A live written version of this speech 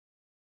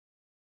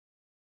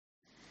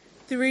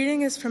The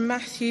reading is from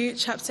Matthew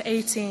chapter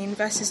 18,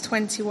 verses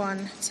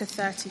 21 to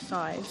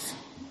 35.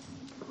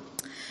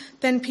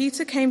 Then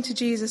Peter came to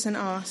Jesus and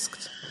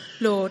asked,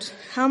 "Lord,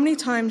 how many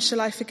times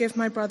shall I forgive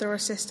my brother or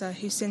sister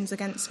who sins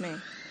against me?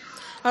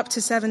 Up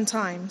to 7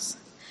 times?"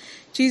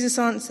 Jesus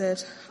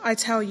answered, "I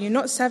tell you,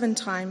 not 7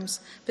 times,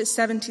 but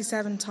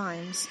 77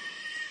 times.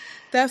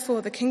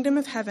 Therefore the kingdom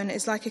of heaven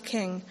is like a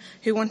king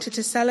who wanted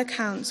to settle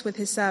accounts with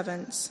his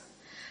servants.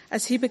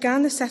 As he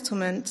began the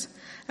settlement,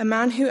 a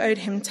man who owed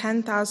him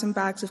 10,000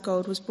 bags of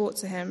gold was brought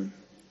to him.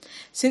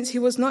 Since he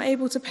was not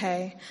able to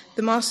pay,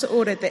 the master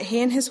ordered that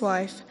he and his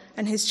wife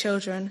and his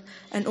children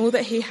and all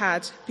that he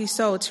had be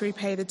sold to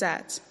repay the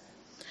debt.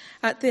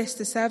 At this,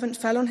 the servant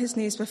fell on his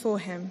knees before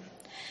him.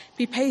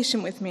 'Be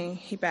patient with me,'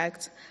 he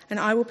begged, 'and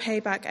I will pay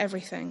back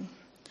everything.'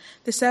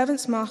 The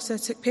servant's master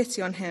took pity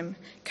on him,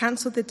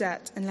 cancelled the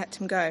debt, and let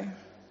him go.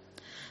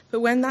 But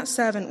when that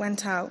servant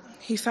went out,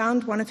 he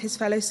found one of his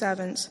fellow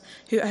servants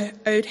who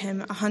owed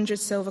him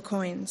 100 silver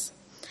coins.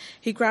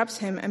 He grabbed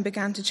him and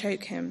began to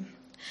choke him.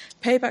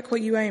 'Pay back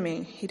what you owe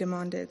me,' he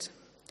demanded.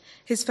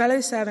 His fellow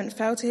servant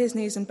fell to his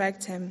knees and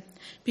begged him,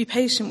 'Be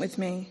patient with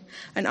me,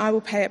 and I will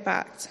pay it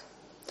back.'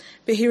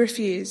 But he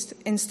refused.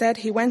 Instead,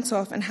 he went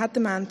off and had the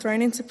man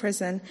thrown into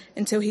prison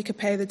until he could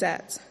pay the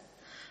debt.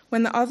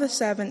 When the other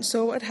servants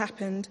saw what had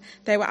happened,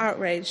 they were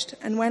outraged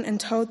and went and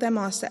told their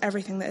master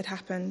everything that had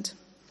happened.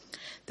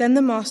 Then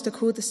the master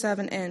called the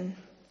servant in.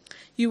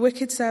 'You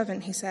wicked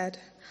servant,' he said,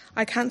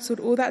 'I cancelled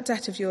all that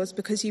debt of yours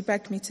because you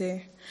begged me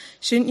to.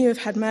 Shouldn't you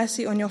have had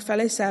mercy on your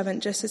fellow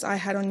servant just as I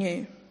had on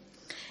you?'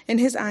 In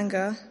his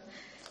anger,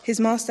 his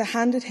master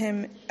handed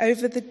him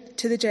over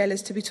to the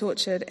jailers to be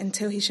tortured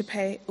until he should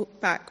pay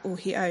back all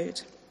he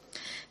owed.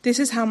 This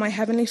is how my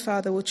heavenly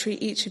Father will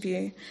treat each of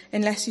you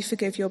unless you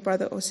forgive your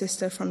brother or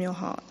sister from your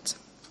heart."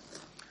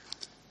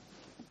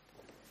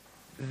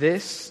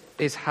 This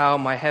is how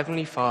my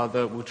heavenly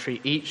Father will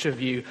treat each of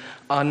you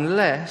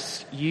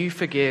unless you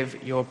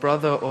forgive your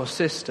brother or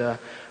sister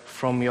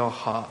from your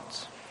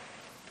heart.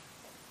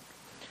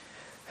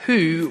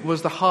 Who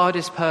was the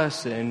hardest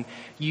person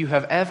you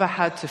have ever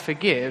had to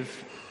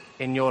forgive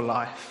in your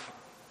life?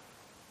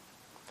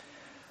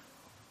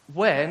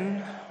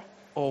 When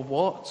or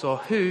what or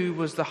who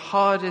was the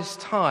hardest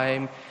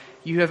time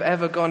you have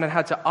ever gone and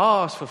had to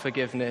ask for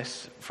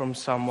forgiveness from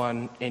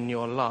someone in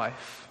your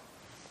life?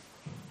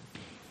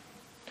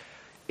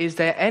 Is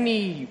there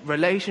any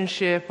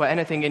relationship or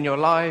anything in your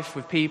life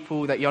with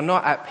people that you're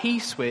not at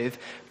peace with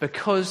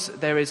because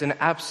there is an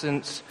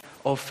absence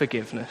of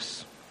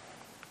forgiveness?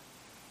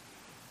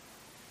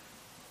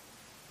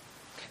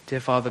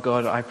 Dear Father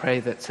God, I pray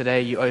that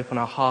today you open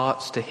our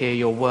hearts to hear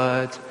your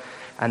word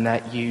and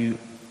that you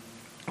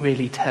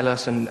really tell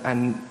us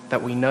and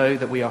that we know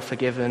that we are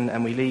forgiven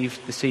and we leave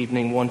this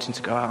evening wanting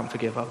to go out and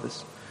forgive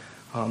others.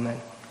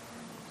 Amen.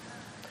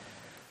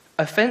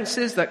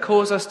 Offences that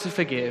cause us to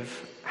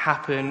forgive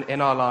happen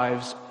in our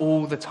lives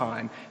all the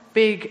time,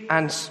 big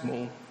and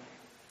small.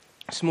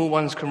 Small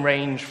ones can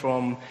range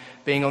from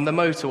being on the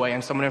motorway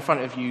and someone in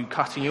front of you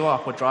cutting you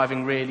up or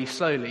driving really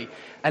slowly.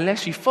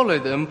 Unless you follow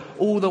them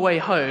all the way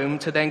home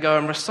to then go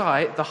and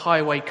recite the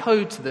highway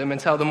code to them and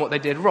tell them what they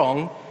did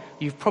wrong,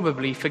 you've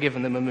probably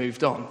forgiven them and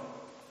moved on.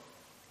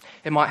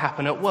 It might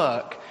happen at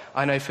work.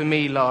 I know for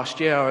me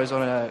last year I was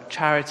on a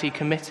charity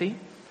committee.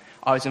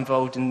 I was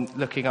involved in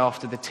looking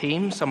after the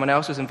team. Someone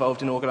else was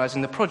involved in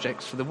organising the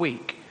projects for the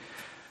week.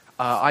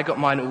 I got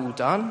mine all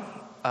done.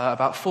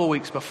 About 4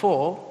 weeks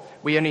before,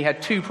 we only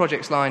had 2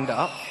 projects lined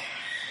up.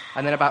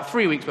 And then about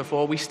 3 weeks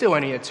before, we still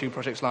only had 2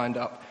 projects lined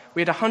up.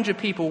 We had 100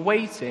 people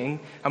waiting,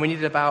 and we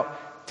needed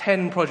about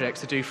 10 projects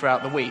to do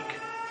throughout the week.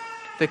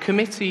 The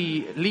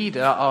committee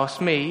leader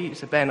asked me, he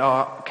said, "Ben,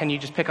 can you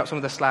just pick up some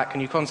of the slack? Can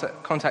you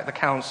contact the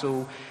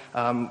council,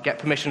 get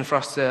permission for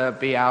us to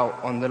be out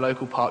on the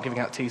local park giving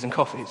out teas and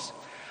coffees?"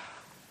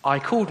 I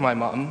called my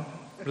mum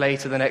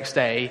later the next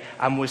day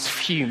and was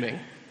fuming.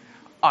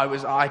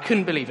 I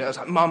couldn't believe it. I was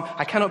like, "Mum,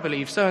 I cannot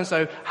believe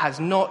so-and-so has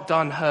not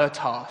done her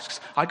tasks.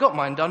 I got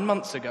mine done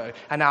months ago,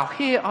 and now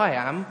here I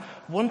am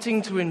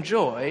wanting to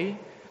enjoy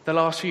the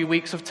last few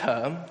weeks of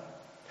term,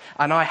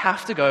 and I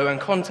have to go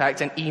and contact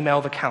and email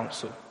the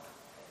council."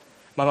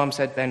 My mum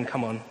said, "Ben,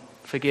 come on,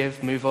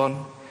 forgive, move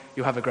on.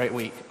 You'll have a great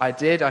week." I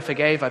did, I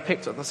forgave, I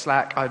picked up the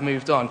slack, I've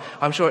moved on.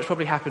 I'm sure it's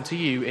probably happened to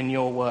you in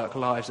your work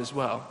lives as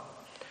well.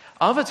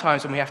 Other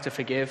times when we have to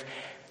forgive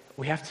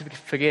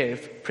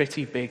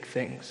pretty big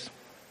things,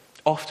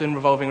 often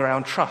revolving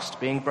around trust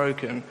being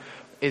broken.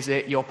 Is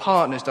it your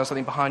partner's done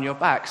something behind your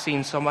back,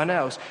 seen someone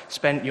else,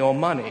 spent your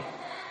money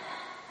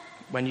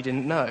when you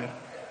didn't know?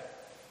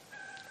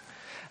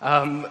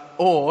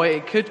 Or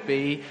it could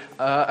be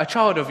a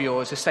child of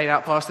yours has stayed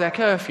out past their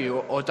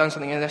curfew or done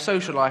something in their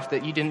social life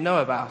that you didn't know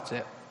about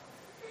it.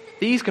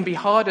 These can be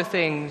harder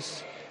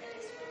things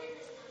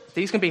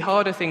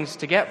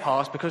to get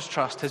past because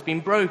trust has been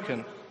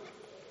broken.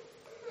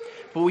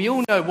 But we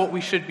all know what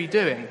we should be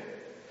doing.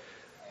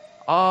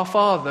 Our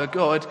Father,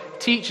 God,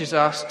 teaches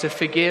us to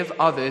forgive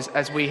others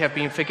as we have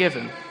been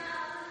forgiven.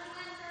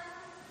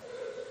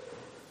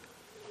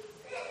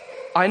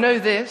 I know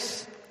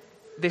this,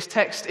 this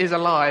text is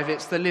alive,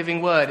 it's the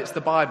living word, it's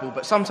the Bible,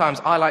 but sometimes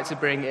I like to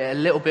bring it a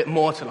little bit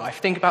more to life.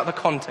 Think about the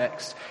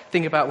context,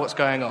 think about what's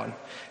going on.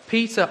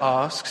 Peter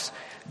asks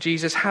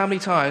Jesus, how many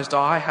times do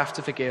I have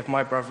to forgive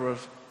my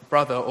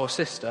brother or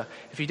sister?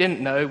 If you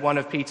didn't know, one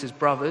of Peter's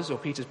brothers, or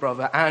Peter's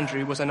brother,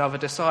 Andrew, was another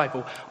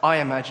disciple. I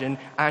imagine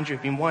Andrew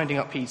had been winding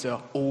up Peter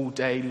all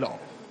day long.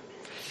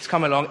 He's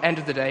come along, end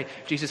of the day,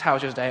 Jesus, how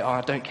was your day? Oh,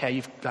 I don't care,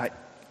 you've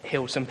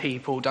healed some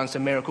people, done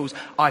some miracles.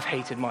 I've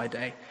hated my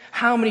day.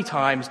 How many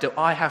times do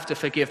I have to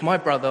forgive my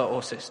brother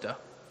or sister?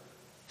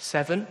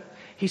 7?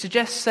 He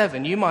suggests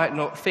 7. You might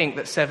not think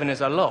that 7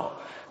 is a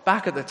lot.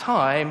 Back at the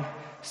time,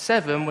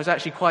 7 was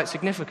actually quite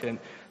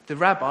significant. The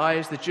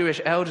rabbis, the Jewish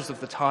elders of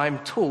the time,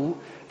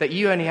 taught that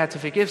you only had to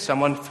forgive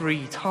someone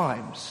 3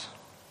 times.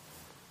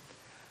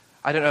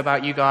 I don't know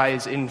about you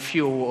guys in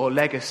Fuel or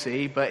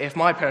Legacy, but if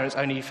my parents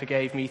only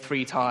forgave me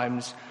 3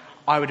 times,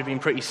 I would have been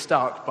pretty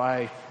stuck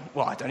by,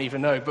 I don't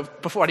even know,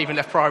 but before I'd even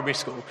left primary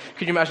school.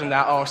 Could you imagine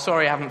that? Oh,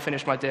 sorry, I haven't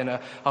finished my dinner.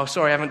 Oh,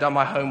 sorry, I haven't done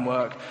my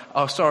homework.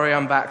 Oh, sorry,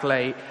 I'm back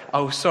late.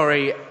 Oh,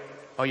 sorry.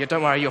 Oh, yeah,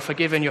 don't worry, you're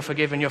forgiven, you're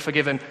forgiven, you're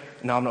forgiven.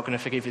 No, I'm not going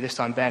to forgive you this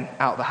time, Ben.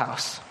 Out of the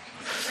house.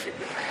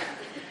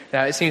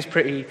 Now, it seems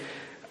pretty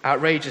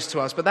outrageous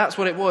to us, but that's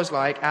what it was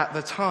like at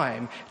the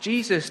time.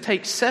 Jesus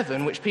takes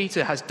 7, which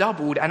Peter has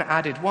doubled and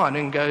added 1,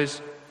 and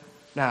goes,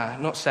 nah,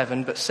 not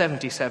 7, but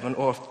 77,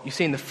 or if you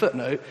see in the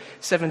footnote,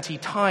 70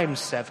 times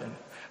 7.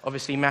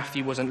 Obviously,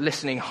 Matthew wasn't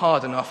listening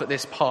hard enough at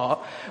this part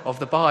of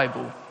the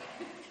Bible.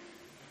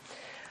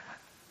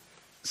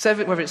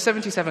 Whether it's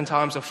 77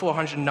 times or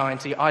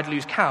 490, I'd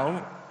lose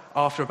count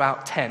after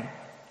about 10,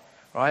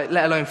 right?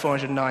 Let alone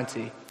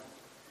 490.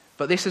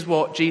 But this is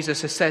what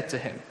Jesus has said to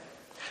him.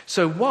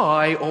 So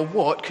why or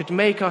what could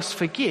make us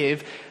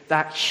forgive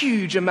that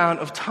huge amount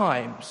of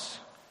times?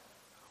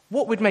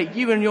 What would make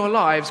you in your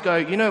lives go,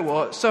 you know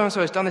what,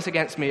 so-and-so has done this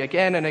against me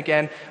again and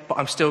again, but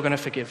I'm still going to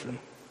forgive them?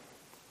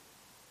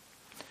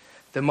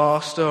 The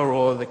master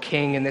or the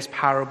king in this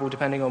parable,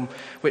 depending on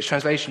which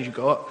translation you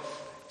got,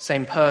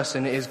 same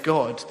person, is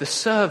God. The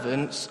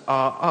servants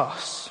are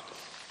us.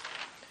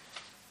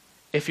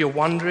 If you're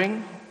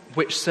wondering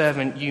which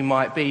servant you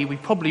might be, we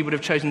probably would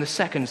have chosen the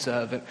second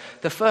servant.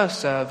 The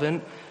first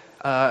servant,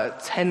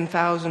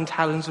 10,000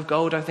 talents of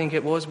gold, I think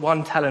it was.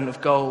 1 talent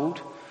of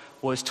gold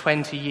was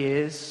 20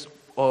 years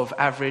of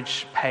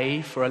average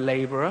pay for a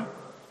labourer.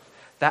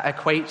 That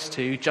equates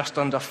to just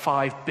under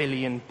 £5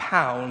 billion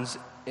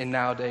in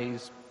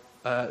nowadays,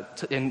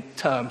 in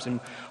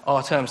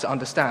our terms to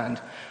understand.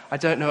 I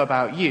don't know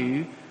about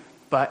you,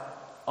 but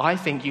I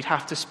think you'd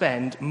have to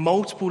spend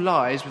multiple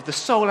lives with the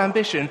sole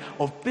ambition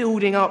of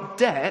building up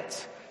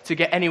debt to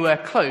get anywhere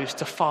close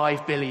to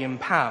 £5 billion.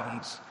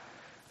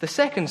 The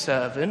second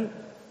servant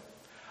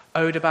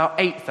owed about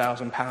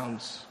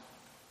 £8,000.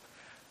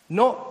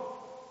 Not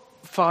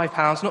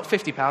 £5, not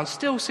 £50,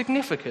 still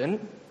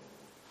significant,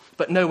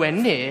 but nowhere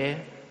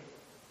near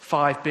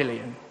 £5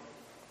 billion.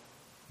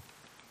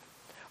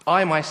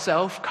 I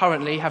myself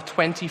currently have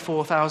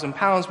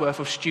 £24,000 worth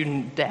of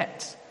student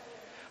debt.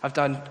 I've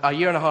done a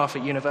year and a half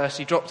at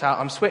university, dropped out,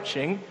 I'm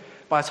switching.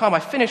 By the time I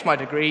finish my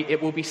degree,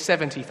 it will be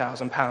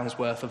 £70,000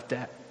 worth of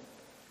debt.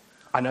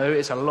 I know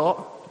it's a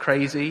lot,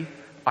 crazy.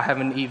 I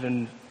haven't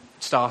even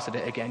started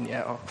it again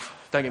yet. Oh,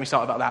 don't get me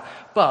started about that.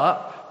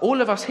 But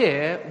all of us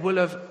here will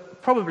have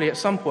probably at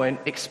some point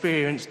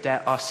experienced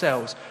debt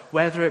ourselves,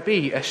 whether it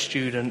be a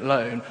student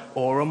loan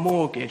or a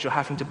mortgage or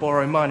having to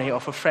borrow money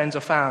off of friends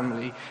or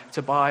family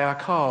to buy a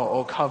car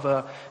or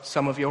cover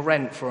some of your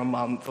rent for a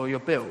month or your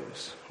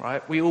bills,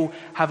 right? We all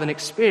have an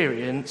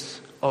experience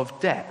of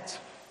debt.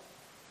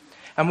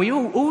 And we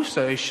all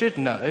also should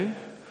know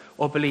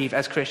or believe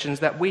as Christians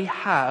that we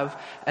have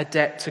a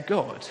debt to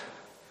God.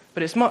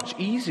 But it's much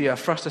easier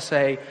for us to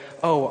say,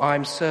 oh,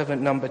 I'm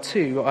servant number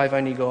 2, I've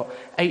only got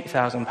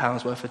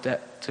 £8,000 worth of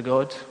debt to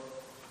God,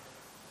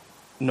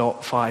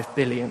 not £5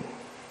 billion.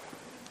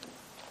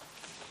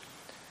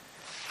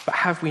 But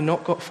have we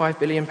not got £5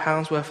 billion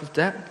worth of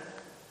debt?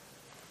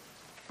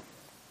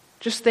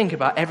 Just think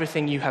about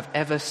everything you have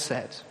ever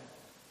said.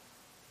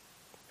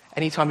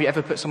 Anytime you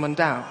ever put someone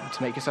down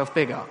to make yourself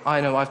bigger.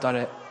 I know I've done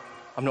it.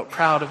 I'm not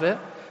proud of it.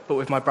 But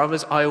with my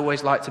brothers, I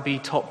always like to be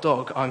top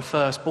dog. I'm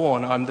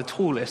firstborn, I'm the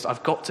tallest,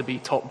 I've got to be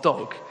top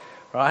dog,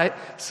 right?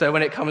 So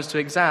when it comes to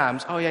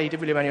exams, oh yeah, you did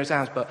really well in your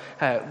exams, but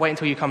wait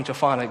until you come to your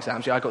final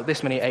exams. Yeah, I got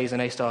this many A's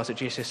and A stars at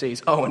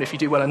GCSEs. Oh, and if you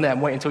do well in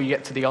them, wait until you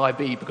get to the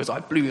IB because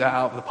I blew that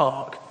out of the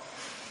park,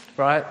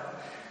 right?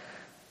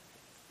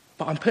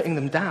 But I'm putting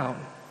them down.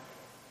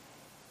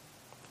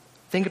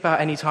 Think about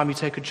any time you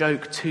take a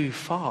joke too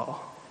far.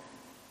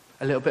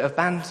 A little bit of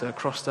banter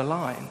crossed the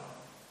line.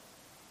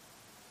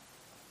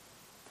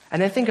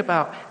 And then think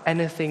about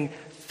anything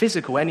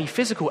physical, any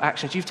physical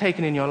actions you've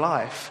taken in your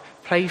life.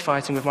 Play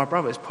fighting with my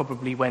brothers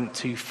probably went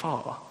too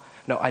far.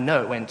 No, I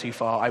know it went too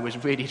far. I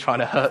was really trying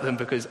to hurt them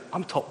because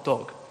I'm top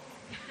dog.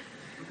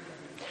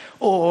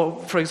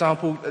 Or, for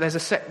example,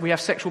 we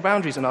have sexual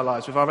boundaries in our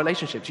lives with our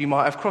relationships. You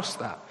might have crossed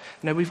that.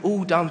 You know, we've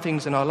all done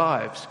things in our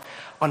lives.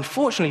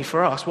 Unfortunately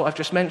for us, what I've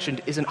just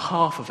mentioned isn't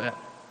half of it.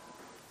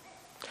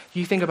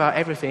 You think about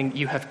everything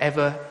you have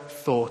ever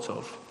thought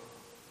of.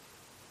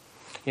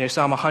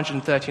 Psalm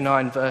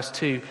 139 verse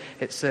 2,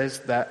 it says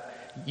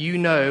that you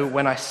know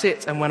when I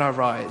sit and when I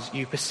rise.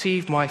 You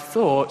perceive my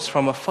thoughts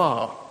from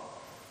afar.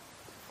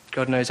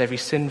 God knows every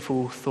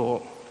sinful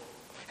thought,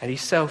 every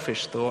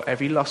selfish thought,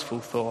 every lustful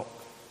thought.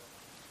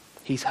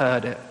 He's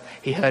heard it.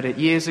 He heard it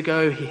years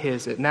ago. He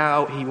hears it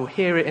now. He will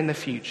hear it in the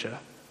future.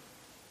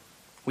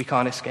 We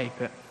can't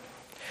escape it.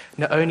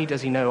 Not only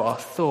does he know our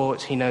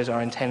thoughts, he knows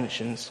our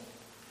intentions.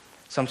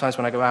 Sometimes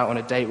when I go out on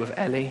a date with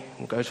Ellie,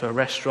 we'll go to a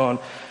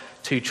restaurant,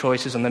 2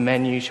 choices on the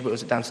menu, she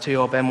whittles it down to 2.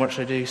 Oh, Ben, what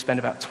should I do? Spend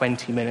about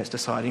 20 minutes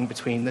deciding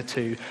between the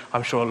 2.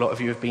 I'm sure a lot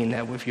of you have been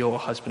there with your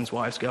husbands,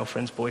 wives,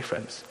 girlfriends,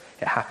 boyfriends.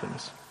 It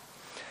happens.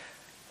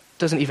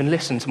 Doesn't even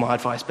listen to my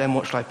advice. Ben,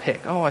 what should I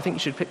pick? Oh, I think you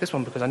should pick this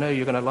one because I know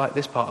you're going to like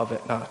this part of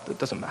it. No, it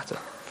doesn't matter.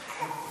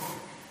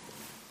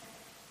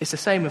 It's the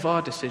same with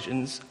our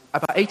decisions.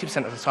 About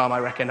 80% of the time, I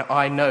reckon,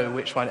 I know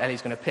which one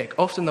Ellie's going to pick.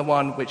 Often the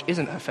one which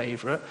isn't her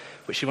favourite,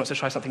 which she wants to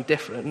try something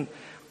different.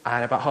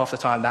 And about half the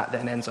time, that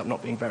then ends up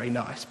not being very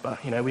nice.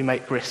 But, we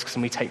make risks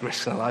and we take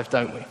risks in our life,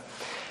 don't we?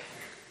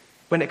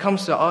 When it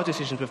comes to our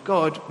decisions with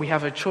God, we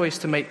have a choice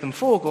to make them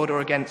for God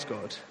or against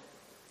God.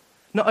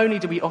 Not only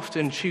do we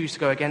often choose to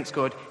go against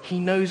God, he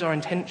knows our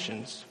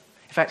intentions.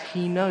 In fact,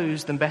 he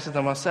knows them better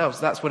than ourselves.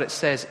 That's what it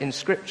says in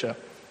Scripture.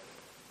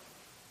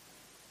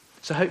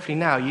 So hopefully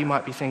now you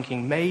might be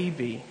thinking,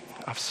 maybe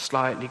I've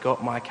slightly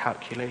got my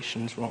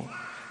calculations wrong.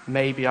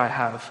 Maybe I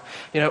have.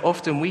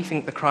 Often we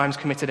think the crimes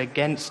committed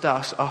against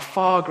us are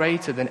far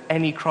greater than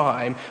any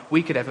crime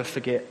we could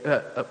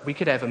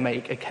ever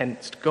make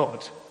against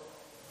God.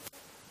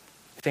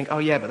 You think, oh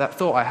yeah, but that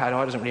thought I had,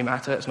 it doesn't really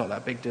matter, it's not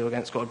that big deal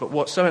against God. But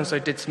what so-and-so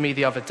did to me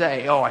the other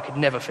day, I could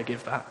never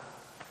forgive that.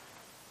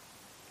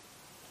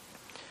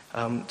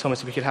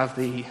 Thomas, if we could have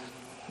the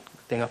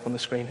thing up on the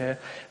screen here.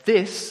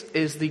 This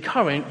is the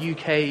current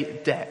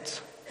UK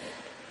debt.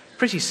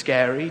 Pretty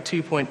scary,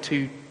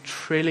 £2.2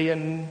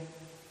 trillion,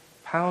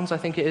 I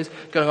think it is,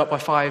 going up by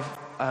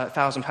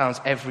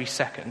 £5,000 every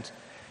second.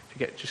 If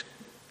you just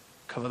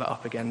cover that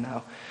up again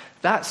now.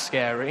 That's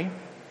scary.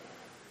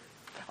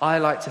 I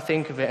like to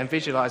think of it and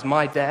visualize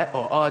my debt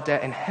or our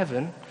debt in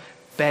heaven,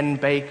 Ben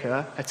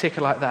Baker, a ticker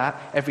like that,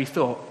 every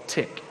thought,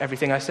 tick,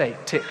 everything I say,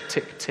 tick,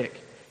 tick,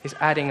 tick, is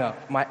adding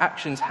up. My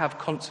actions have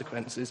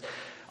consequences.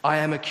 I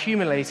am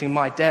accumulating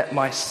my debt,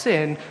 my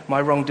sin,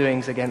 my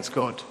wrongdoings against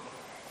God.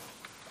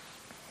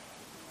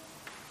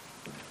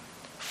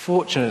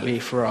 Fortunately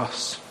for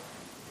us,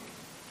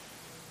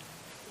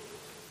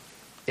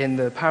 in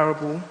the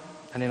parable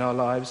and in our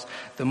lives,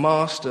 the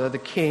master, the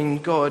king,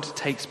 God,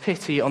 takes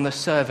pity on the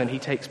servant. He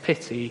takes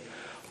pity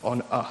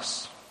on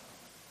us.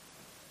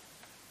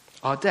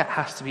 Our debt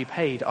has to be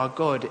paid. Our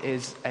God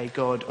is a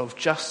God of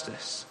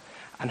justice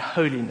and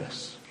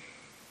holiness.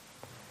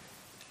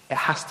 It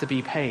has to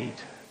be paid.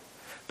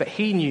 But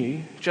he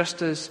knew,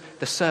 just as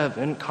the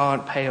servant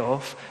can't pay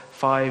off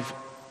 £5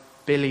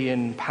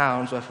 billion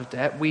worth of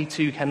debt, we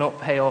too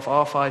cannot pay off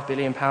our £5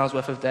 billion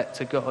worth of debt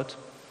to God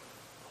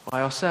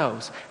by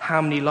ourselves.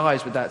 How many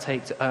lives would that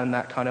take to earn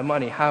that kind of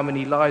money? How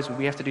many lives would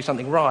we have to do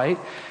something right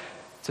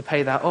to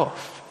pay that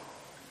off?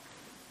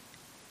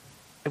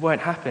 It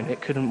won't happen. It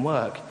couldn't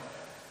work.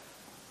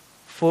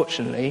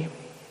 Fortunately,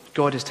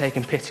 God has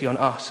taken pity on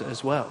us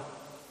as well.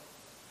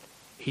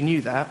 He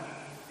knew that.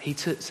 He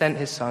sent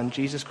his son,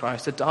 Jesus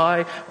Christ, to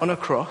die on a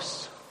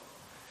cross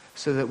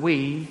so that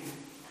we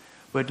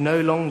would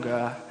no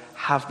longer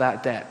have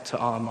that debt to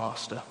our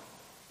master.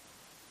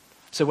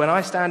 So when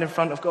I stand in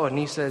front of God and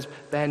he says,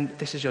 Ben,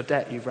 this is your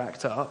debt you've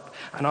racked up,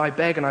 and I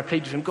beg and I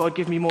plead with him, God,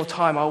 give me more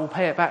time, I will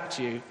pay it back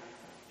to you.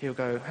 He'll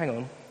go, hang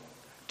on,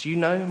 do you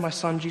know my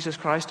son Jesus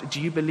Christ?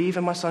 Do you believe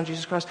in my son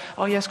Jesus Christ?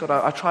 Oh yes, God,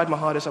 I tried my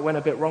hardest, I went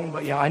a bit wrong,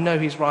 but yeah, I know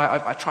he's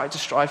right, I tried to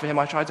strive for him,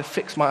 I tried to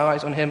fix my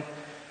eyes on him.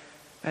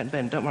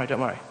 Ben, don't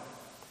worry.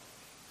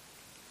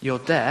 Your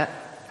debt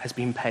has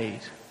been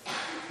paid.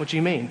 What do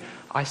you mean?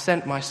 I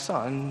sent my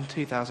son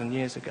 2,000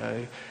 years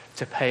ago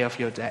to pay off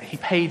your debt. He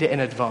paid it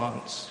in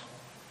advance.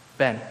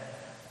 Ben,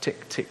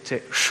 tick, tick,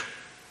 tick,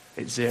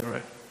 it's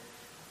 0.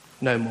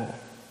 No more.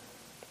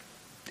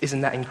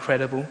 Isn't that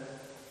incredible?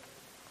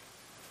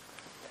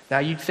 Now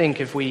you'd think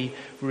if we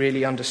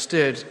really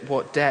understood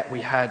what debt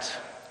we had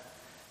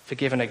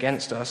forgiven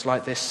against us,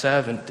 like this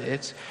servant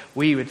did,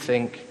 we would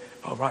think,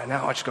 oh, right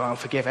now I just go out and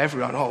forgive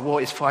everyone. Oh,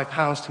 what is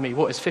 £5 to me?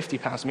 What is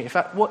 £50 to me? In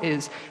fact, what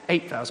is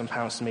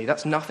 £8,000 to me?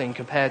 That's nothing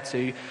compared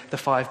to the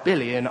 $5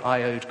 billion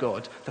I owed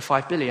God. The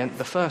 $5 billion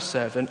the first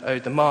servant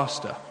owed the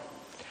master.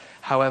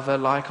 However,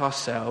 like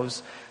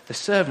ourselves, the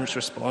servant's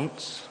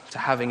response to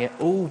having it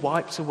all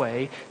wiped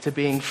away, to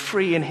being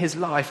free in his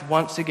life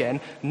once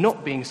again,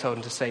 not being sold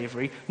into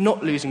slavery,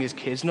 not losing his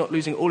kids, not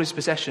losing all his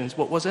possessions,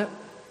 what was it?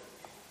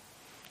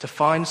 To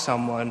find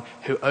someone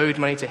who owed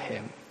money to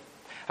him.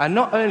 And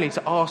not only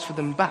to ask for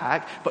them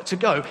back, but to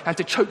go and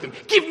to choke them.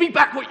 Give me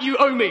back what you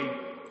owe me!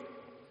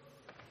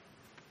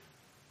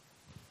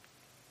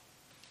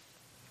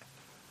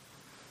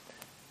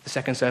 The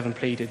second servant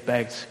pleaded,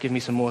 begged, give me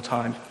some more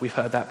time. We've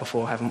heard that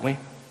before, haven't we?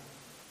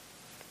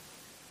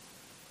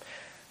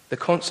 The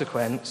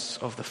consequence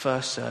of the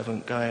first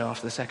servant going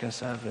after the second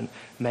servant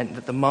meant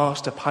that the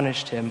master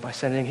punished him by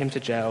sending him to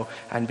jail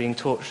and being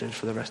tortured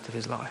for the rest of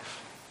his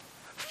life.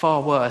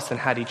 Far worse than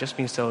had he just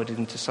been sold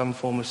into some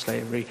form of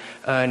slavery,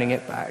 earning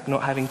it back,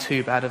 not having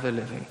too bad of a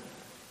living.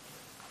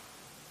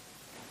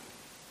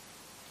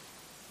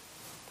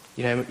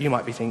 You know, you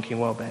might be thinking,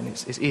 well, Ben,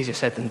 it's easier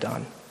said than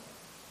done.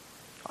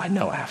 I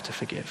know I have to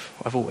forgive.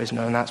 I've always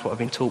known that's what I've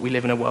been taught. We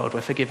live in a world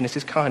where forgiveness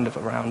is kind of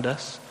around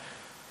us.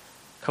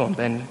 Come on,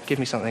 Ben, give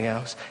me something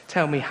else.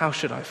 Tell me, how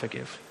should I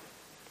forgive?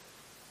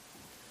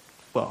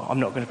 Well, I'm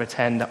not going to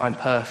pretend that I'm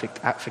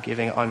perfect at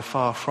forgiving. I'm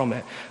far from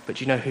it. But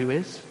do you know who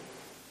is?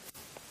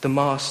 The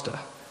Master.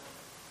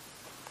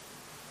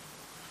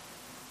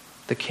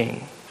 The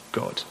King,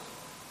 God.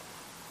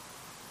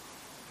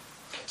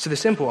 So the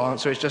simple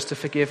answer is just to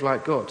forgive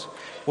like God.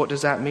 What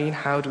does that mean?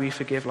 How do we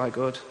forgive like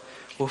God?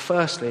 Well,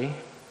 firstly,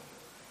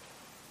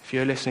 if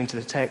you're listening to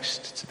the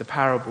text, to the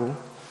parable,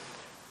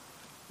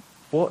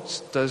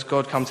 what does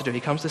God come to do? He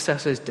comes to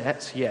settle his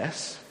debts,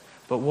 yes,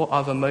 but what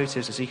other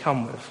motives does he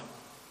come with?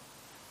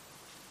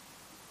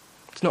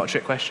 It's not a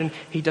trick question.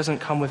 He doesn't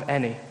come with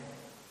any.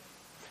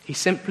 He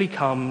simply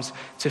comes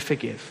to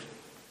forgive.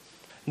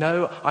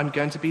 No, I'm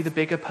going to be the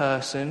bigger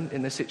person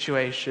in the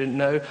situation.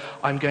 No,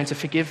 I'm going to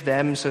forgive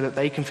them so that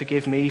they can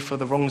forgive me for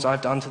the wrongs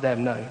I've done to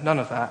them. No, none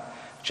of that.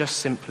 Just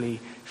simply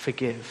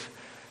forgive.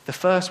 The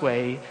first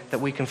way that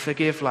we can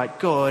forgive like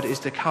God is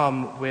to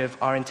come with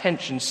our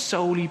intention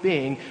solely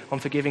being on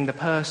forgiving the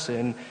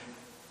person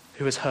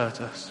who has hurt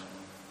us.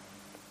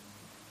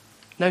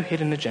 No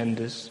hidden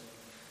agendas.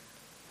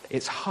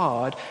 It's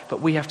hard, but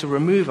we have to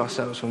remove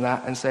ourselves from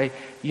that and say,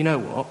 you know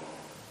what?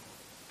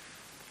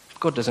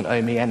 God doesn't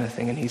owe me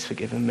anything and he's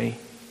forgiven me.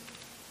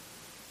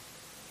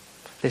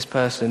 This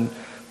person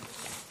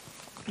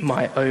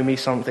might owe me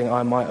something,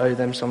 I might owe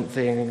them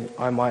something,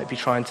 I might be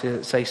trying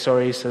to say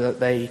sorry so that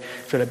they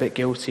feel a bit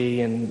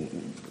guilty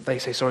and they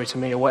say sorry to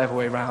me, or whatever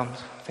way around.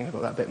 I think I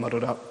got that bit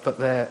muddled up, but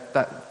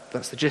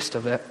that's the gist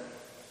of it.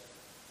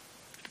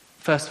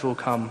 First of all,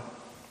 come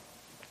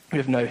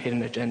with no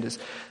hidden agendas.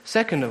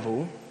 Second of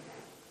all,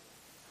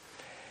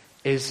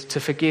 is to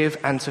forgive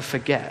and to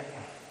forget.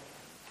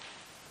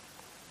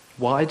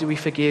 Why do we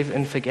forgive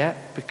and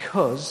forget?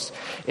 Because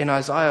in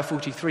Isaiah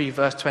 43,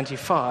 verse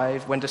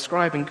 25, when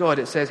describing God,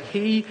 it says,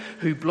 "He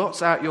who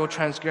blots out your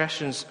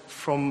transgressions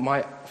for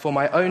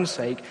my own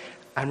sake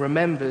and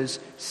remembers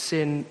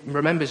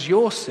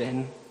your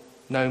sin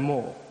no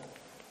more."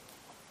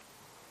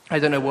 I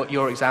don't know what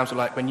your exams were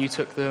like when you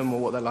took them or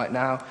what they're like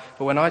now,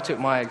 but when I took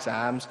my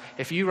exams,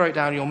 if you wrote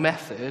down your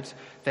method,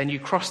 then you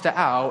crossed it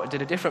out,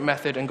 did a different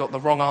method and got the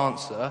wrong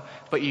answer,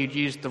 but you'd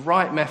used the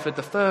right method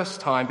the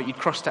first time, but you'd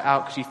crossed it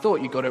out because you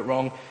thought you got it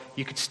wrong,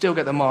 you could still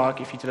get the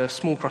mark if you did a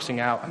small crossing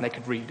out and they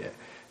could read it. It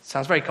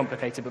sounds very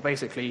complicated, but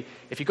basically,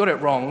 if you got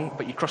it wrong,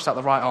 but you crossed out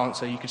the right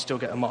answer, you could still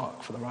get a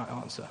mark for the right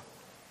answer.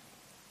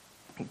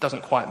 It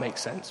doesn't quite make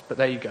sense, but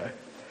there you go.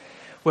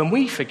 When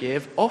we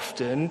forgive,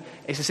 often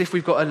it's as if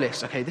we've got a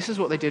list. Okay, this is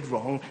what they did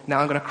wrong, now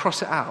I'm going to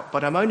cross it out,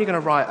 but I'm only going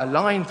to write a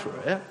line through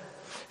it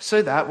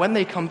so that when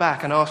they come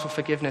back and ask for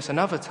forgiveness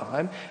another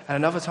time, and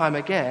another time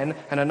again,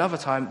 and another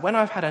time, when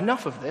I've had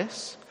enough of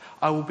this,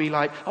 I will be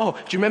like, oh, do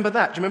you remember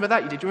that? Do you remember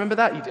that you did? Do you remember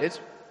that you did?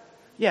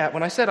 Yeah,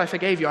 when I said I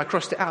forgave you, I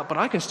crossed it out, but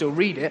I can still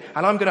read it,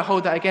 and I'm going to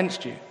hold that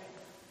against you.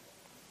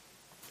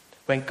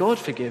 When God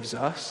forgives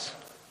us,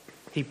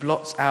 he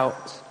blots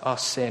out our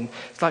sin.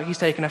 It's like he's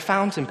taken a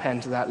fountain pen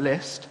to that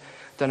list.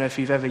 Don't know if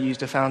you've ever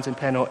used a fountain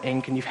pen or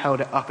ink and you've held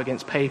it up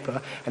against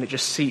paper and it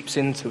just seeps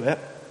into it.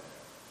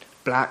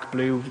 Black,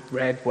 blue,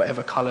 red,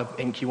 whatever colour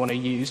ink you want to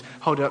use.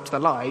 Hold it up to the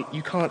light.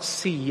 You can't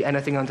see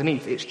anything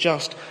underneath. It's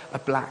just a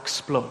black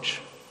splodge.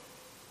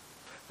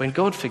 When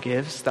God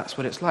forgives, that's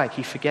what it's like.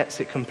 He forgets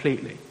it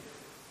completely.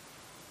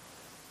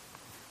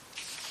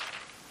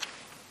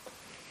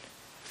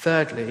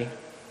 Thirdly,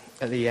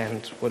 at the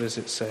end, what does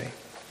it say?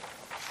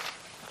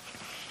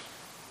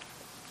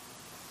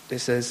 It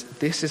says,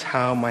 "This is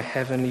how my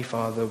heavenly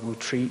Father will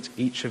treat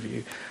each of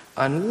you,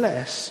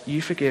 unless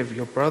you forgive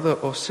your brother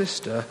or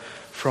sister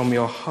from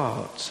your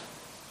heart."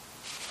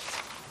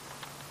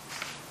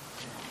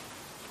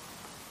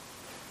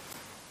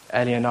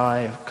 Ellie and I,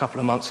 a couple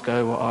of months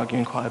ago, were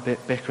arguing quite a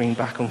bit, bickering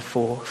back and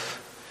forth.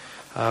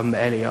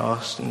 Ellie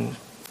asked and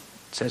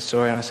said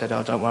sorry, and I said,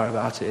 "Oh, don't worry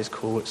about it, it's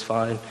cool, it's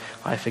fine,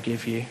 I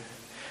forgive you."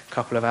 A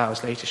couple of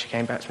hours later, she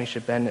came back to me, she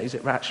said, "Ben, is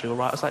it actually all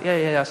right?" I was like,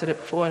 yeah, I said it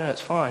before, no,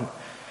 it's fine.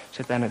 She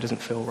said, "Ben, it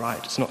doesn't feel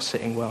right, it's not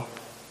sitting well."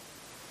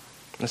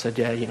 I said,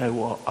 "Yeah, you know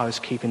what, I was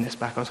keeping this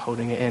back, I was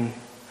holding it in.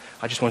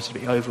 I just wanted to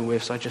be over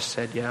with, so I just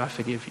said, yeah, I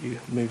forgive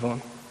you, move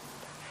on."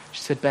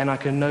 She said, "Ben, I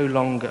can no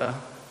longer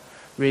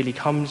really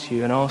come to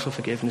you and ask for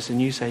forgiveness and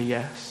you say,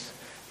 yes,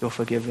 you're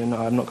forgiven,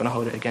 I'm not going to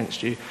hold it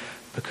against you,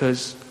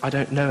 because I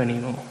don't know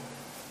anymore.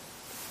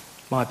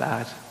 My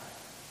bad,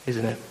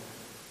 isn't it?"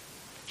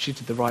 She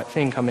did the right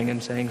thing, coming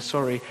and saying,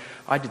 "Sorry,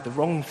 I did the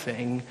wrong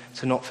thing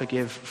to not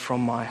forgive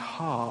from my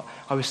heart.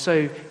 I was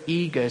so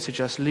eager to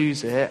just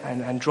lose it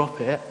and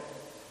drop it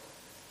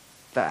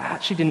that it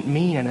actually didn't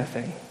mean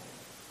anything."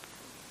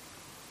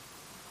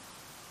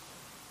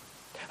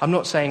 I'm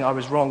not saying I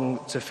was wrong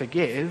to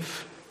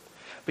forgive,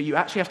 but you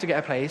actually have to get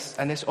a place,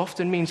 and this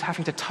often means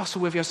having to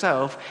tussle with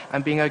yourself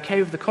and being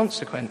okay with the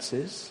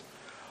consequences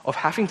of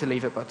having to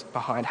leave it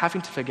behind,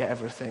 having to forget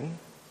everything,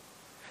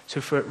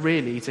 for it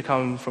really to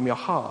come from your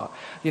heart.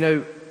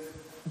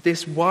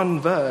 This one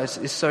verse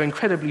is so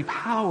incredibly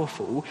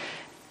powerful.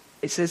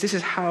 It says, "This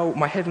is how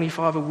my heavenly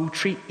Father will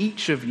treat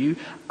each of you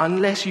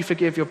unless you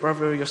forgive your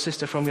brother or your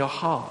sister from your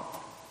heart."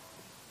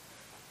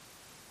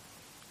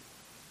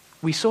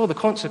 We saw the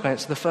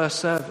consequence of the first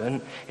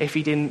servant if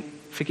he didn't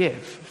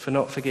forgive, for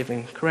not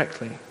forgiving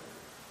correctly.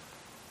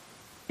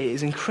 It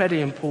is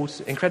incredibly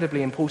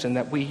important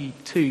that we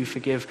too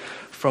forgive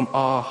from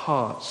our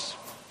hearts.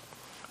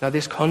 Now,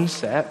 this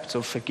concept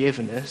of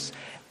forgiveness,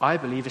 I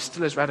believe, is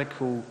still as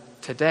radical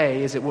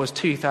today as it was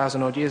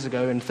 2,000 odd years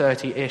ago in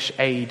 30-ish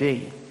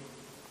AD.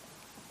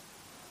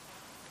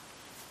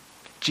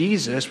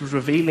 Jesus was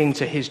revealing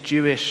to his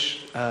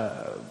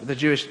the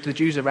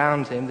Jews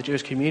around him, the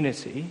Jewish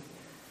community,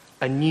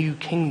 a new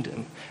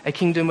kingdom. A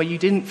kingdom where you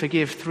didn't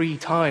forgive 3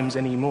 times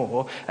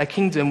anymore. A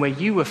kingdom where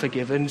you were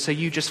forgiven, so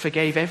you just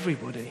forgave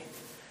everybody.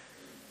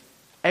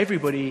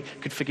 Everybody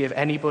could forgive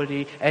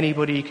anybody.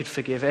 Anybody could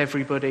forgive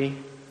everybody.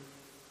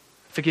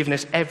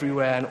 Forgiveness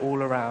everywhere and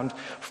all around.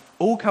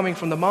 All coming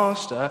from the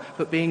Master,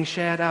 but being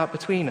shared out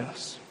between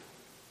us.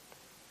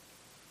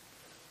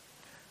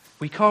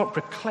 We can't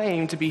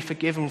proclaim to be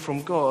forgiven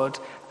from God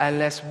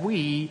unless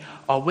we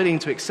are willing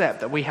to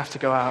accept that we have to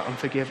go out and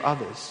forgive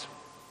others.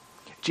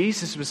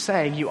 Jesus was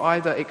saying, you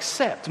either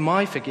accept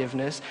my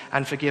forgiveness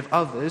and forgive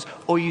others,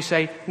 or you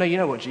say, no, you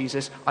know what,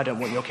 Jesus, I don't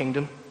want your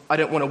kingdom. I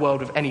don't want a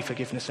world with any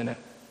forgiveness in it.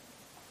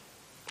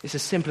 It's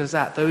as simple as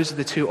that. Those are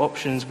the 2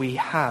 options we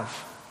have.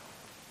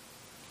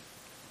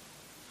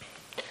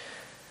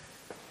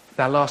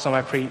 Now, last time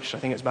I preached, I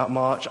think it's about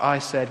March, I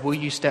said, will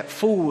you step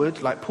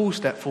forward, like Paul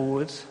stepped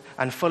forward,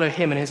 and follow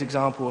him in his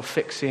example of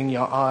fixing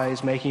your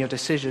eyes, making your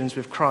decisions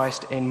with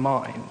Christ in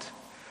mind?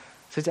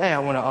 Today I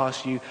want to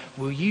ask you,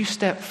 will you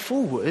step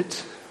forward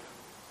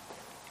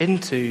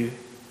into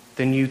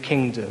the new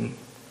kingdom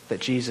that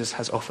Jesus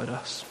has offered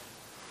us?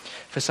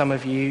 For some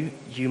of you,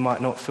 you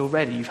might not feel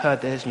ready. You've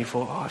heard this and you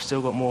thought, I've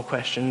still got more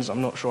questions.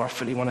 I'm not sure I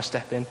fully want to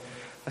step in.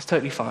 That's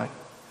totally fine.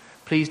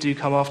 Please do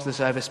come after the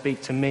service,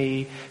 speak to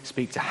me,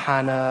 speak to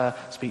Hannah,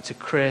 speak to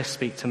Chris,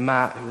 speak to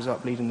Matt, who was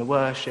up leading the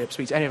worship,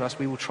 speak to any of us.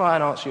 We will try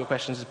and answer your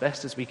questions as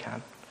best as we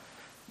can.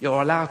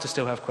 You're allowed to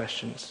still have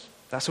questions.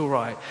 That's all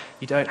right.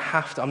 You don't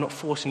have to. I'm not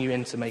forcing you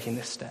into making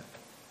this step.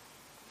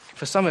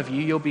 For some of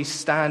you, you'll be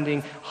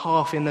standing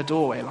half in the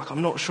doorway, like,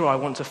 I'm not sure I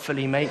want to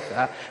fully make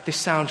that. This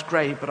sounds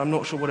great, but I'm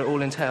not sure what it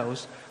all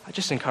entails. I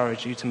just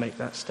encourage you to make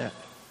that step.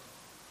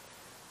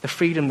 The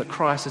freedom that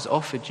Christ has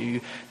offered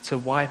you to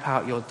wipe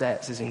out your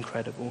debts is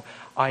incredible.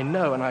 I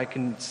know and I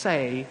can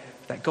say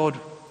that God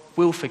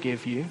will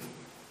forgive you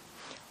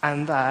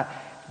and that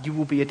you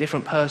will be a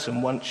different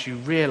person once you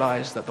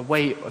realize that the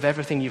weight of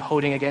everything you're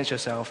holding against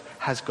yourself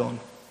has gone.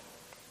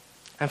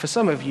 And for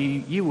some of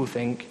you, you will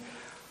think,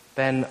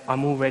 Ben,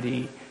 I'm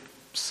already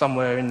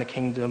somewhere in the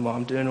kingdom, or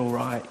I'm doing all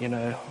right,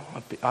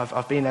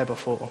 I've been there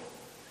before.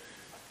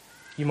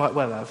 You might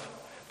well have.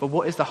 But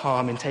what is the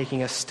harm in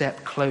taking a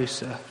step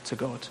closer to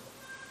God?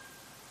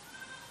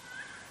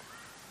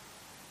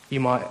 You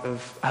might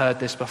have heard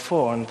this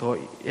before and thought,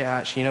 yeah,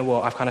 actually, you know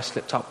what? I've kind of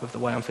slipped up with the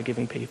way I'm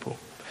forgiving people.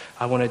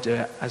 I want to do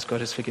it as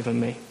God has forgiven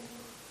me.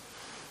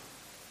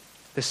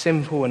 The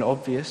simple and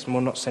obvious,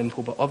 well, not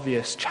simple, but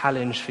obvious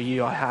challenge for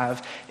you I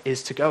have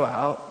is to go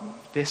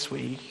out this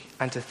week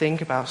and to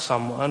think about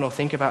someone or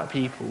think about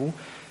people,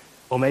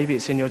 or maybe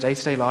it's in your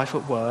day-to-day life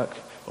at work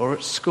or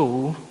at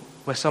school,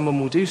 where someone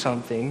will do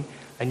something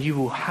and you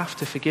will have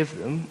to forgive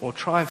them or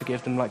try and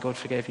forgive them like God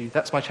forgave you.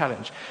 That's my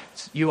challenge.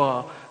 You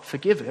are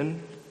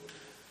forgiven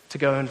to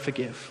go and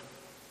forgive.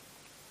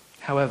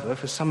 However,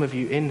 for some of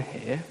you in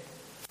here,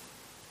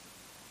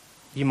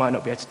 you might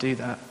not be able to do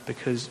that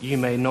because you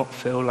may not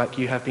feel like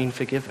you have been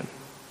forgiven.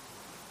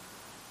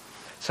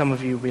 Some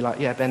of you will be like,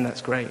 yeah, Ben,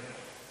 that's great.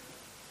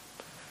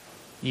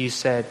 You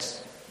said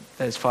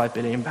there's £5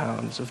 billion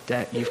of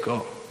debt you've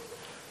got.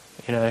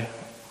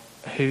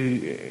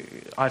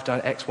 I've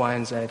done X, Y,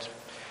 and Z.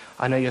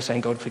 I know you're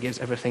saying God forgives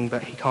everything,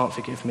 but he can't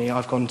forgive me.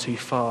 I've gone too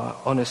far.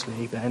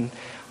 Honestly, Ben,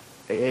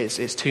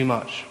 it's too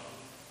much.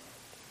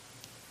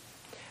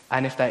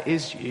 And if that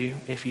is you,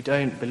 if you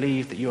don't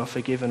believe that you are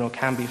forgiven or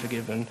can be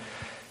forgiven,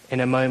 in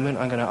a moment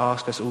I'm going to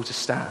ask us all to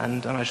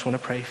stand, and I just want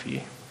to pray for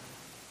you.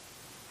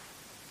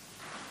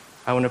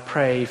 I want to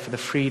pray for the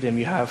freedom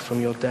you have from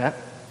your debt.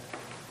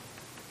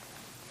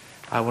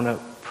 I want to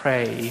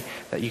pray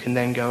that you can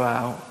then go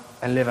out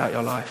and live out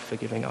your life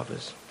forgiving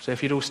others. So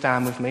if you'd all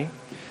stand with me.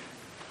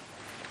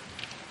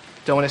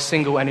 Don't want to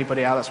single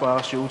anybody out, that's why I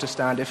asked you all to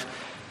stand. If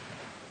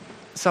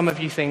some of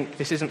you think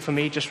this isn't for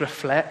me, just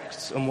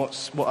reflect on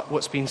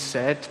what's been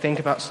said. Think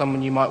about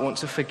someone you might want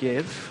to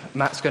forgive.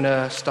 Matt's going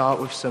to start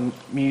with some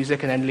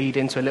music and then lead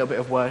into a little bit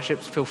of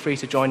worship. Feel free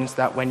to join into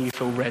that when you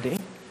feel ready.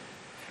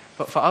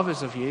 But for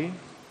others of you,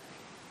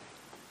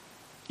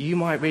 you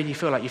might really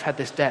feel like you've had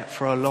this debt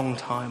for a long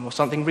time, or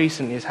something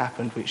recently has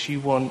happened which you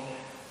want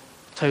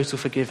total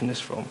forgiveness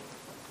from.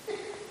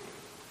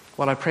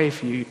 While I pray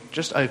for you,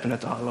 just open a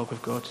dialogue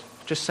with God.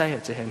 Just say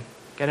it to him.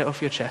 Get it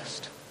off your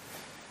chest.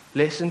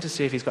 Listen to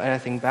see if he's got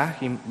anything back.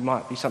 He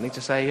might be something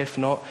to say. If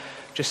not,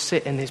 just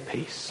sit in his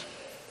peace.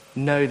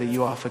 Know that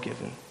you are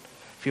forgiven.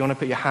 If you want to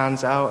put your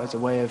hands out as a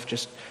way of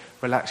just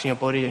relaxing your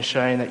body and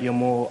showing that you're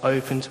more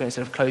open to it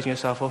instead of closing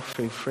yourself off,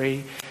 feel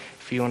free.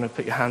 If you want to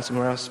put your hands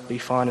somewhere else, be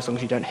fine, as long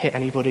as you don't hit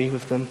anybody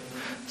with them.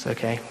 It's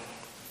okay.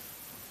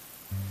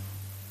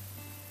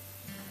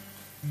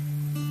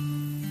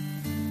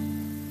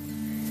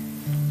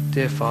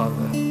 Dear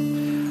Father,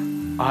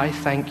 I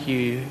thank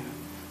you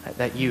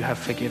that you have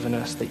forgiven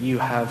us, that you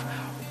have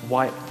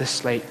wiped the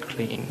slate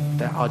clean,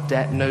 that our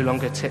debt no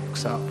longer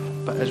ticks up,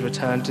 but has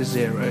returned to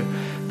zero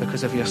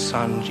because of your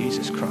Son,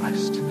 Jesus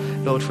Christ.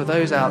 Lord, for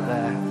those out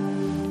there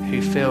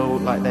who feel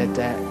like their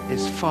debt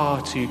is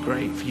far too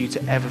great for you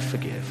to ever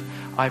forgive,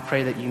 I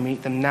pray that you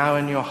meet them now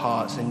in your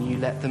hearts and you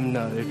let them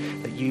know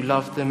that you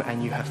love them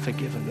and you have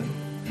forgiven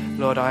them.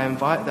 Lord, I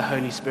invite the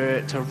Holy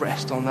Spirit to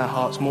rest on their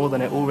hearts more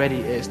than it already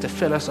is, to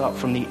fill us up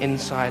from the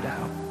inside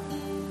out,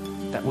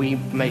 that we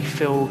may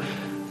feel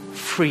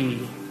free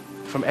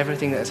from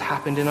everything that has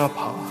happened in our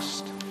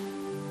past.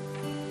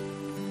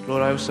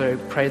 Lord, I also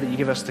pray that you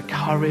give us the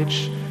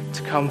courage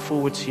to come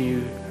forward to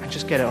you and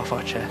just get it off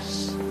our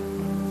chests.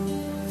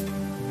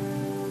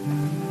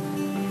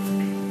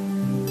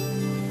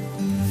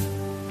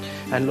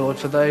 And Lord,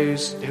 for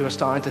those who are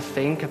starting to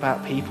think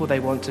about people they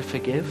want to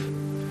forgive,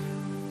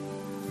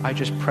 I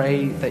just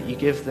pray that you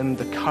give them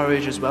the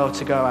courage as well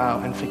to go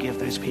out and forgive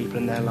those people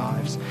in their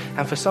lives.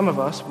 And for some of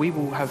us, we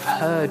will have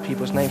heard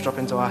people's names drop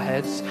into our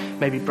heads,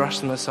 maybe brush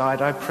them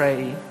aside. I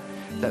pray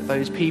that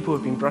those people who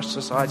have been brushed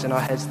aside in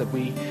our heads, that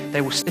they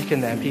will stick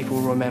in there and people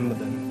will remember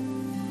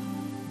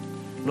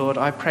them. Lord,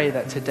 I pray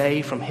that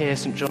today from here,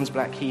 St. John's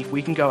Blackheath,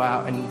 we can go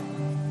out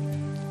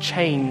and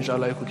change our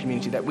local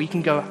community, that we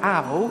can go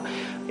out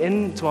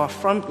into our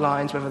front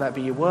lines, whether that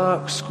be your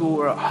work, school,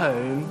 or at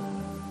home,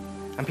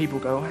 and people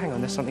go, oh, hang on,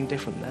 there's something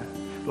different there.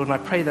 Lord, and I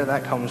pray that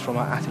that comes from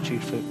our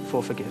attitude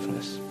for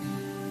forgiveness.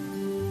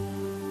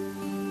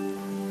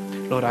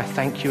 Lord, I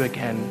thank you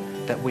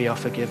again that we are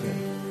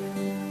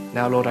forgiven.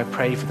 Now, Lord, I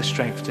pray for the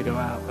strength to go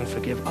out and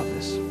forgive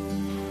others.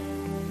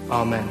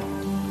 Amen.